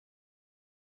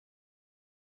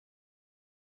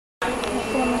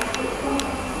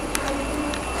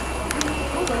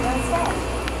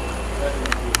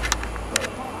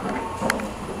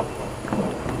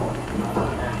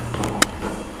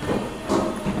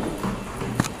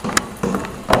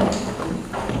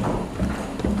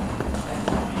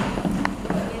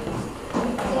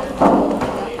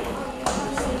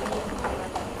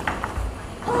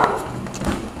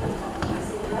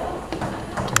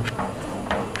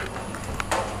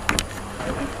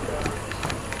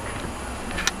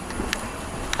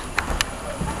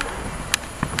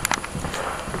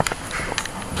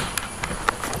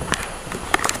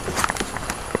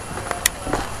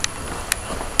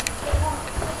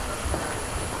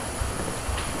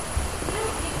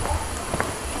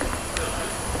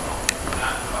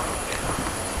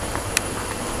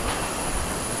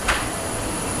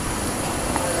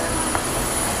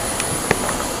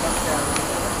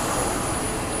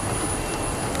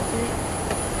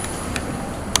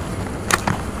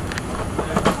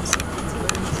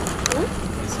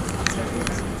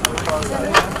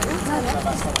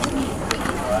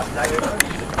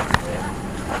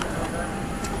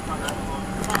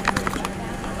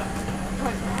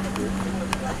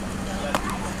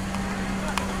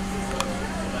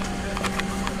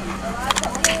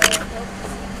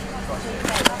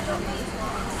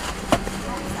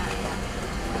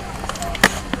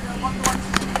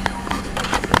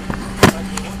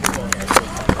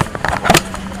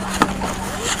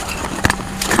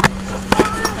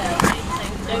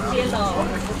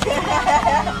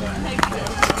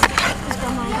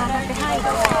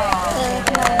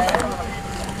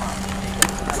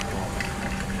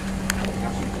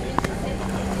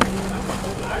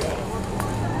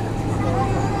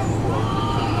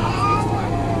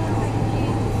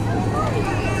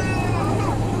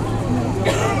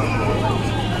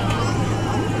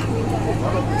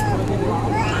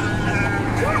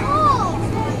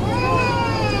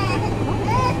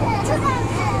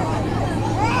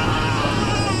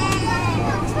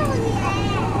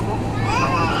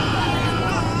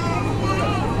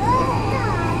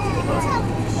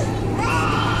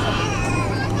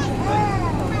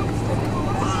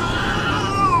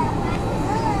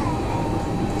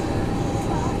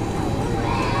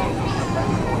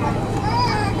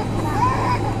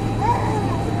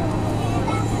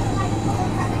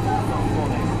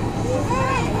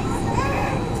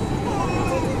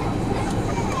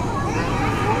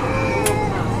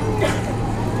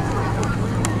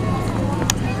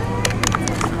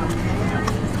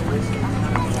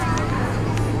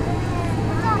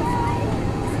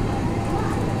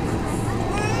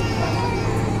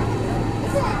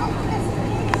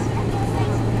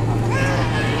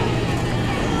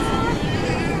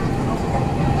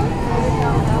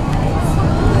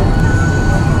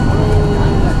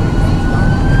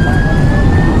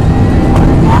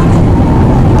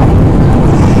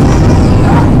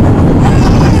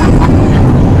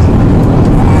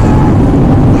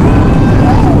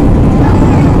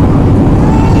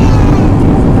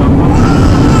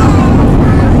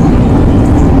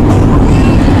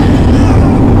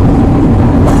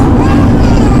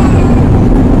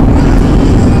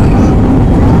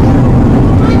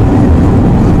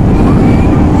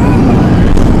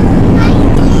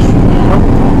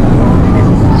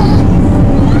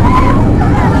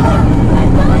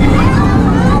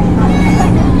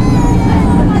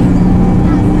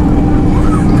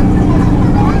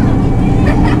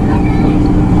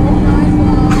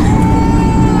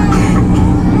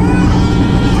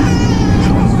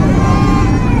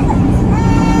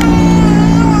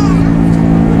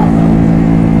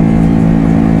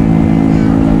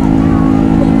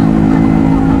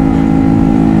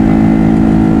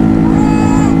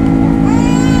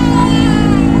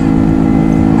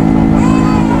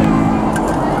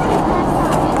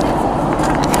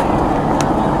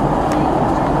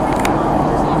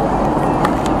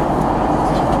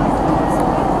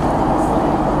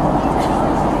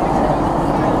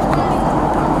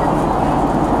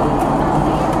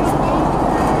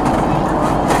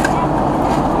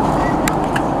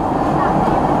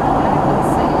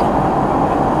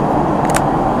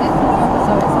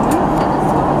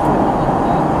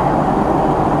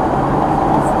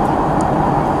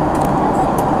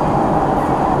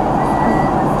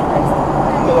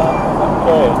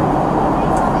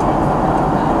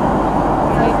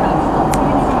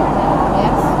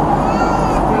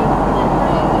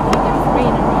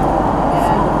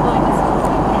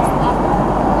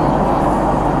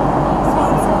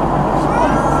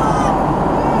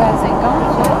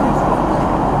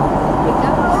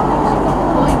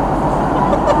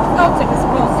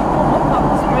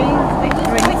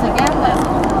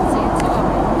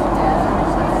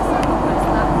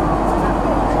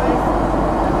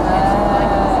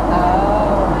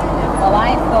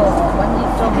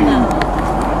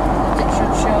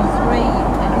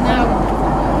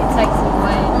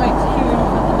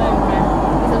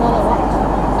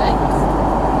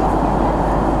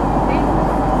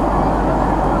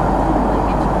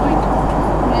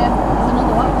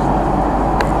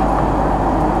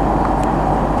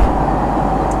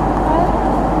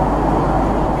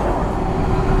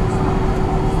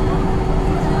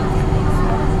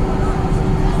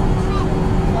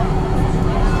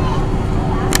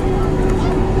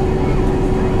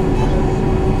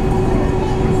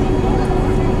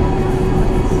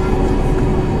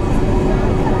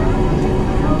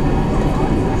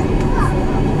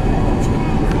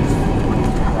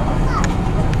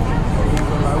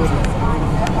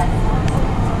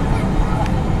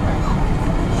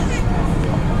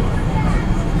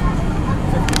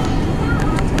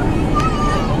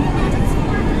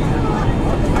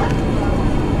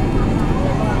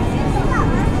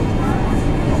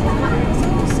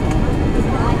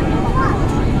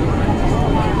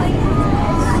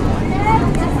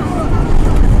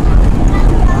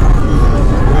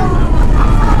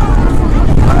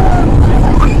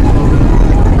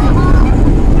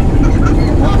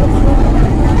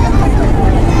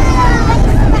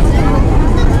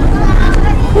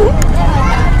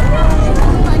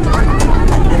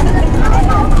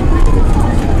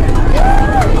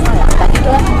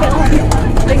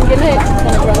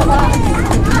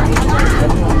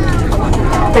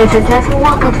Ladies and gentlemen,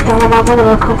 welcome to Dalaman. The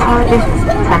local time is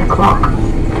 10 o'clock.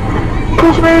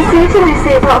 Please remain seated with your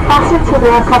seatbelt fastened until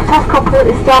the aircraft has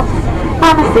completely stopped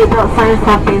and the seatbelt signs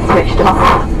have been switched off.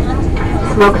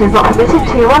 Smoking is not permitted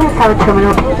to you while inside the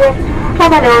terminal building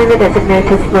and then only in the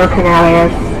designated smoking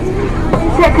areas.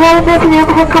 Take care of the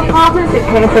overhead compartments in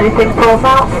case anything falls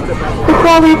out.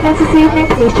 Before leaving us this evening,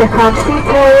 please check around the seat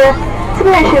area to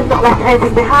make sure you've not left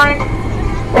anything behind,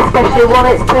 especially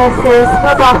wallets, purses,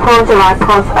 mobile phones or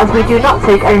iPods, as we do not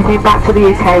take anything back to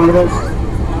the UK with us.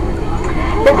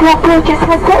 If you have purchased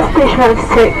headsets, please remember to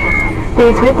take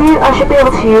these with you, as you'll be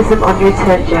able to use them on your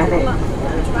return journey.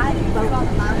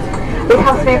 We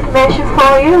have some information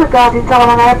for you regarding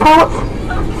Dalaman Airport.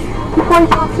 Before you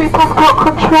pass through passport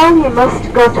control, you must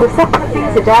go to a separate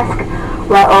visa desk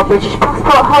where all British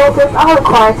passport holders are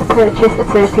required to purchase a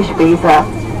Turkish visa.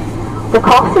 The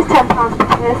cost is £10 per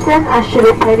person and should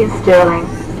be paid in sterling.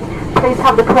 Please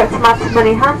have the correct amount of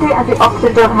money handy, as we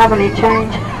often don't have any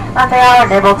change and they are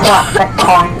unable to accept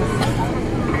coins.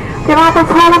 The arrival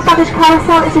time and baggage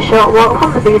carousel is a short walk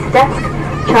from the visa desk.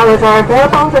 Travelers are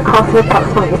available at a cost of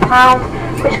approximately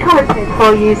 £1, which can be paid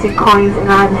for using coins in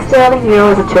either sterling,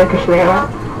 euros or Turkish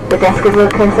lira. The desk is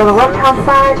located on the left-hand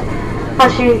side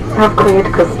as you have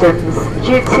cleared customs.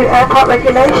 Due to airport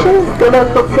regulations, the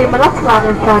local team are not allowed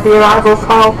inside the arrivals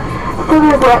hall, so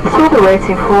the reps will be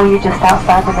waiting for you just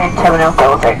outside the main terminal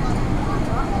building.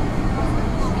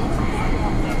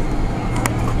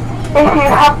 If you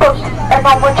have booked an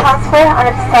onward transfer and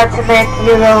have decided to make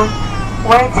your own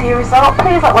way to your resort,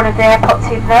 please let one of the airport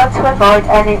team know to avoid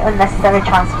any unnecessary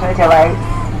transfer delays.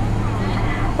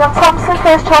 Your Thomson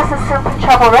First Choice and Simple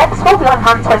Travel reps will be on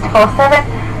hand 24/7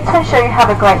 to ensure you have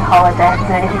a great holiday. If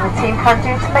there's anything the team can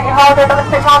do to make your holiday a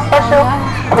bit more special,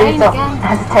 please don't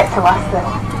hesitate to ask them.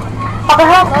 On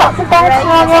behalf of Captain Ben and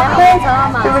all your crew,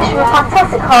 we wish you a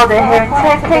fantastic holiday here in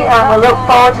Turkey and we look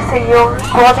forward to seeing you on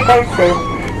board again soon.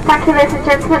 Thank you, ladies and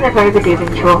gentlemen, and a very good evening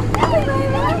to you all.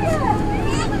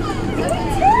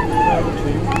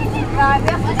 Right, we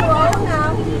have to go home now.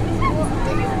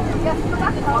 We have to go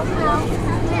back home now.